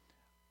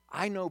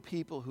I know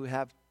people who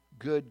have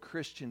good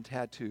Christian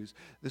tattoos.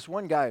 This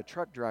one guy, a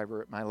truck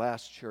driver at my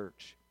last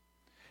church,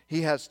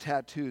 he has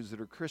tattoos that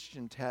are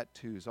Christian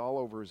tattoos all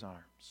over his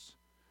arms.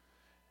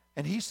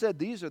 And he said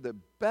these are the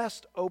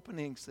best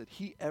openings that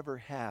he ever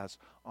has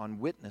on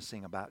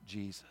witnessing about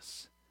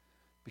Jesus.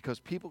 Because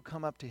people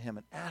come up to him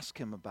and ask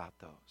him about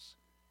those.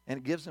 And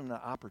it gives him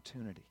the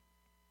opportunity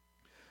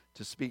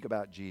to speak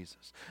about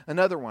Jesus.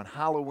 Another one,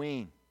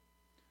 Halloween.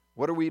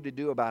 What are we to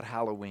do about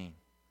Halloween?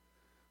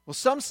 Well,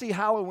 some see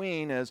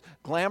Halloween as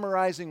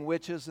glamorizing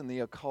witches and the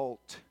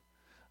occult.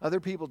 Other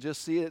people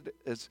just see it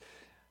as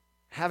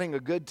having a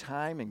good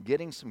time and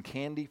getting some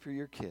candy for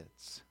your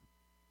kids.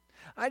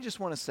 I just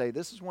want to say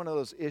this is one of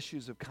those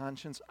issues of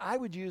conscience. I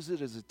would use it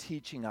as a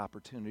teaching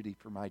opportunity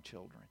for my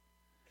children.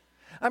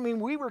 I mean,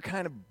 we were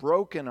kind of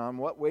broken on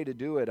what way to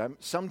do it.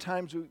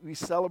 Sometimes we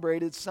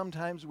celebrated,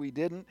 sometimes we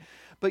didn't.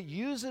 But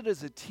use it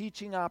as a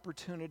teaching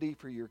opportunity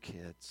for your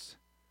kids.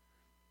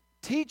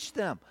 Teach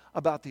them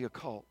about the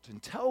occult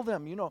and tell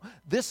them, you know,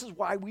 this is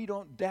why we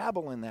don't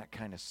dabble in that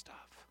kind of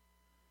stuff.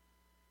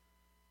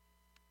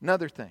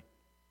 Another thing,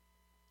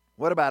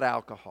 what about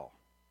alcohol?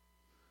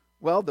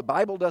 Well, the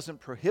Bible doesn't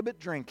prohibit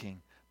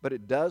drinking, but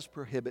it does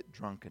prohibit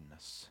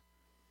drunkenness.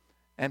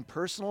 And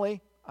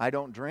personally, I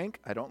don't drink.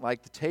 I don't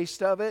like the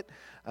taste of it.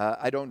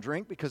 I don't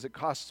drink because it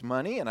costs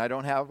money, and I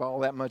don't have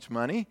all that much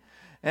money.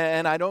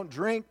 And I don't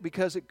drink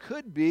because it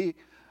could be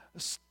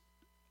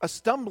a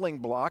stumbling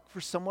block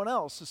for someone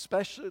else,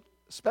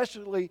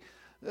 especially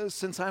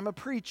since I'm a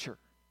preacher.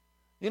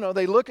 You know,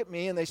 they look at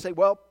me and they say,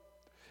 well,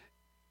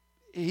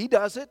 he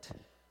does it,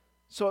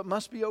 so it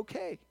must be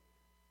okay.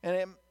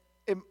 And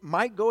it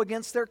might go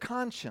against their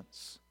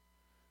conscience.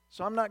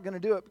 So I'm not going to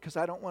do it because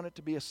I don't want it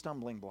to be a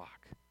stumbling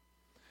block.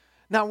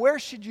 Now, where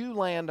should you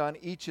land on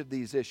each of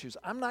these issues?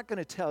 I'm not going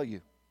to tell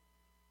you.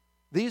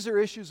 These are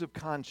issues of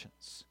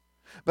conscience.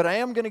 But I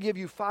am going to give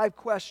you 5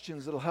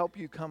 questions that will help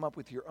you come up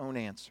with your own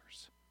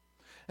answers.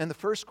 And the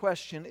first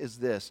question is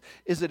this: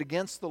 is it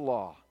against the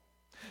law?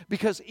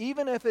 Because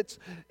even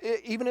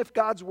if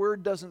God's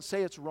word doesn't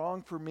say it's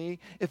wrong for me,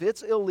 if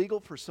it's illegal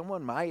for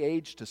someone my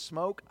age to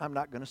smoke, I'm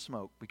not going to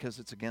smoke because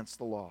it's against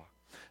the law.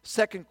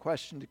 Second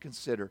question to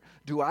consider: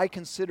 do I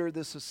consider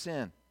this a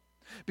sin?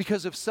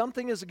 Because if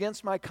something is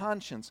against my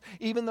conscience,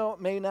 even though it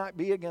may not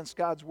be against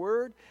God's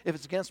word, if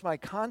it's against my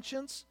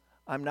conscience,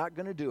 I'm not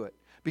going to do it.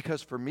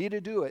 Because for me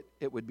to do it,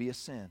 it would be a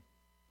sin.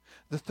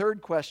 The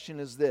third question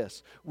is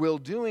this: will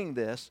doing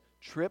this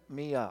trip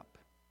me up?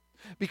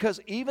 Because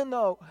even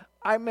though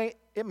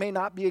it may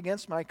not be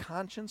against my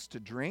conscience to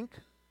drink,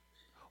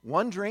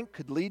 one drink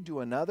could lead to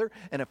another,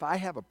 and if I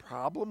have a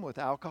problem with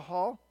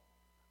alcohol,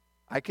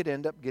 I could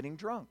end up getting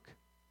drunk,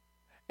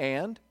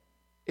 and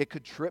it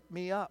could trip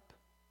me up.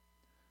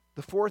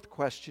 The fourth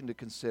question to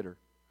consider: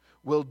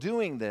 will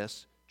doing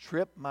this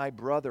trip my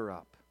brother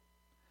up?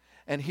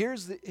 And here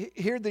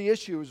the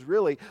issue is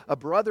really a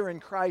brother in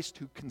Christ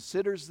who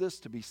considers this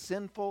to be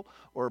sinful,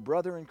 or a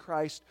brother in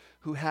Christ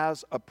who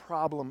has a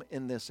problem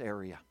in this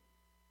area.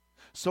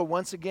 So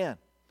once again,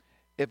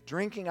 if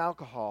drinking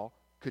alcohol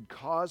could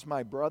cause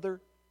my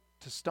brother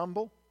to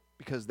stumble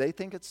because they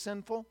think it's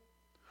sinful,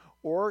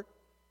 or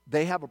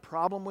they have a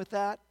problem with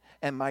that,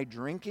 and my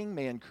drinking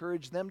may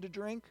encourage them to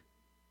drink,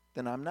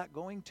 then I'm not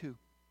going to.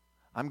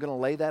 I'm going to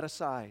lay that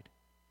aside.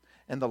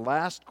 And the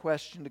last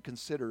question to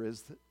consider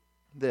is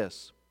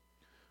this: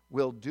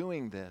 will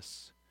doing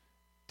this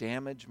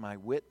damage my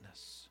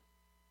witness?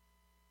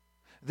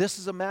 This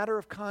is a matter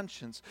of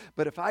conscience,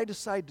 but if I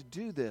decide to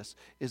do this,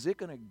 is it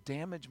going to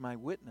damage my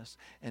witness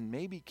and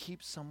maybe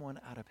keep someone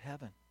out of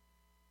heaven?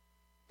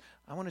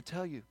 I want to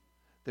tell you,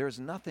 there is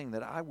nothing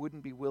that I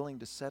wouldn't be willing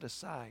to set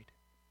aside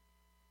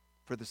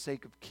for the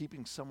sake of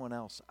keeping someone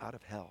else out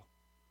of hell.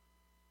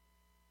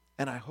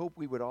 And I hope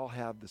we would all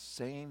have the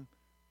same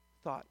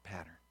thought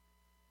pattern.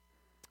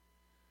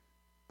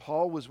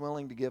 Paul was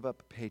willing to give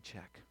up a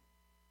paycheck.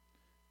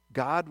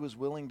 God was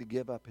willing to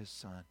give up his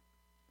son.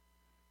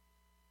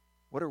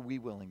 What are we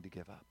willing to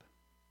give up?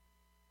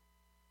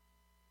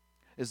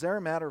 Is there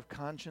a matter of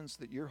conscience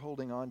that you're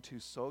holding on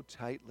to so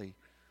tightly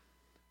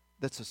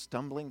that's a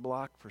stumbling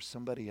block for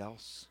somebody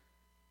else?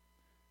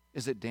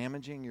 Is it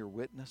damaging your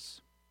witness?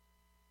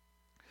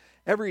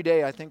 Every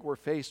day I think we're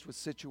faced with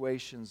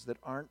situations that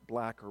aren't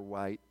black or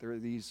white. There are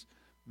these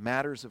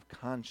matters of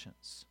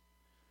conscience.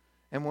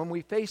 And when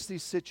we face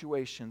these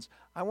situations,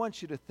 I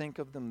want you to think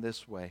of them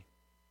this way.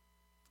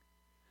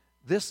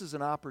 This is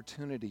an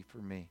opportunity for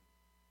me.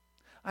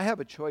 I have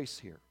a choice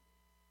here.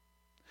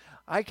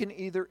 I can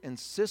either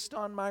insist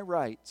on my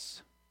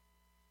rights,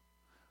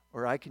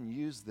 or I can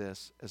use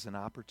this as an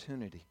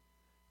opportunity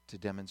to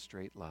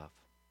demonstrate love.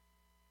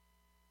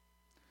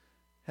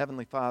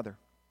 Heavenly Father,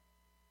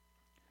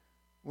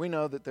 we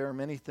know that there are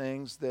many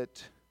things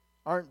that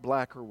aren't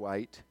black or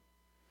white,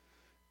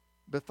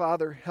 but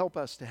Father, help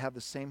us to have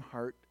the same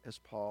heart as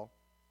Paul.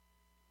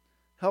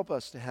 Help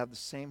us to have the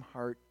same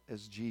heart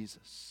as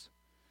Jesus.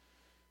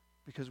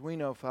 Because we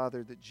know,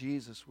 Father, that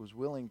Jesus was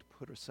willing to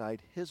put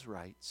aside his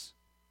rights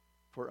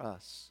for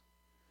us.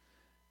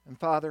 And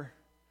Father,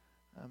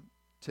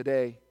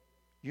 today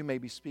you may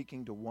be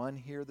speaking to one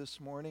here this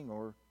morning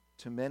or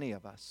to many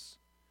of us.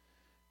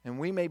 And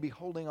we may be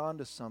holding on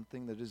to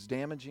something that is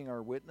damaging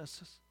our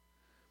witnesses,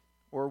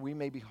 or we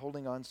may be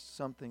holding on to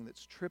something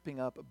that's tripping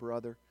up a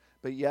brother,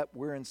 but yet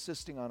we're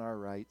insisting on our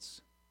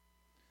rights.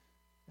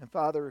 And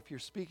Father, if you're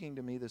speaking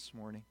to me this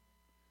morning,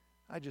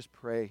 I just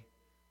pray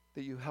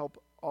that you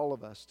help all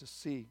of us to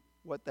see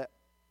what that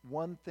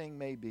one thing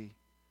may be.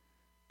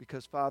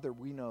 Because, Father,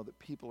 we know that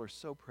people are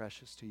so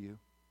precious to you,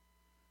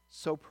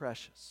 so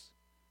precious,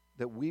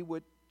 that we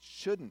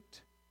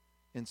shouldn't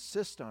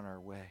insist on our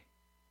way,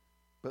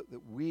 but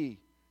that we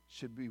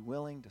should be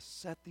willing to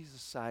set these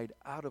aside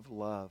out of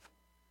love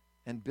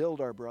and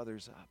build our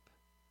brothers up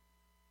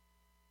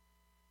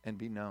and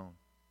be known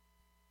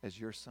as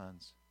your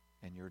sons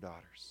and your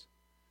daughters.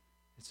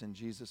 It's in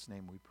Jesus'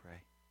 name we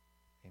pray.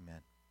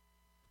 Amen.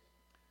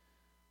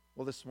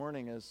 Well, this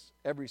morning, as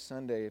every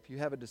Sunday, if you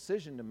have a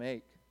decision to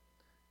make,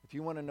 if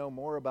you want to know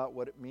more about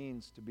what it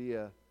means to be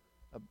a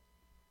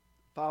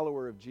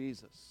follower of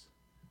Jesus,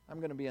 I'm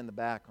going to be in the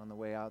back on the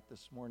way out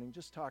this morning.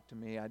 Just talk to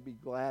me. I'd be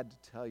glad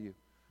to tell you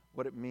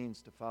what it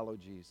means to follow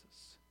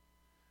Jesus.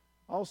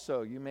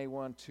 Also, you may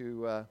want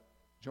to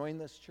join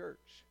this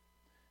church.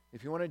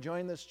 If you want to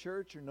join this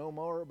church or know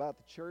more about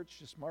the church,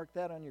 just mark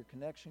that on your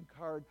connection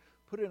card.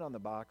 Put it on the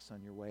box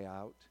on your way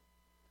out.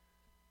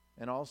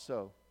 And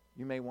also,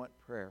 you may want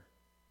prayer.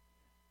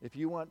 If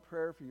you want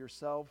prayer for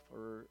yourself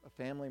or a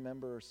family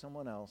member or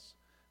someone else,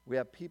 we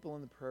have people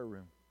in the prayer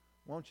room.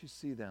 Won't you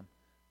see them?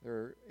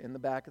 They're in the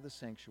back of the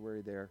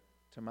sanctuary there,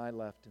 to my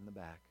left in the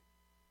back.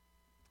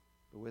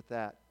 But with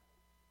that,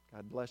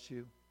 God bless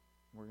you.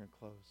 We're going to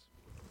close.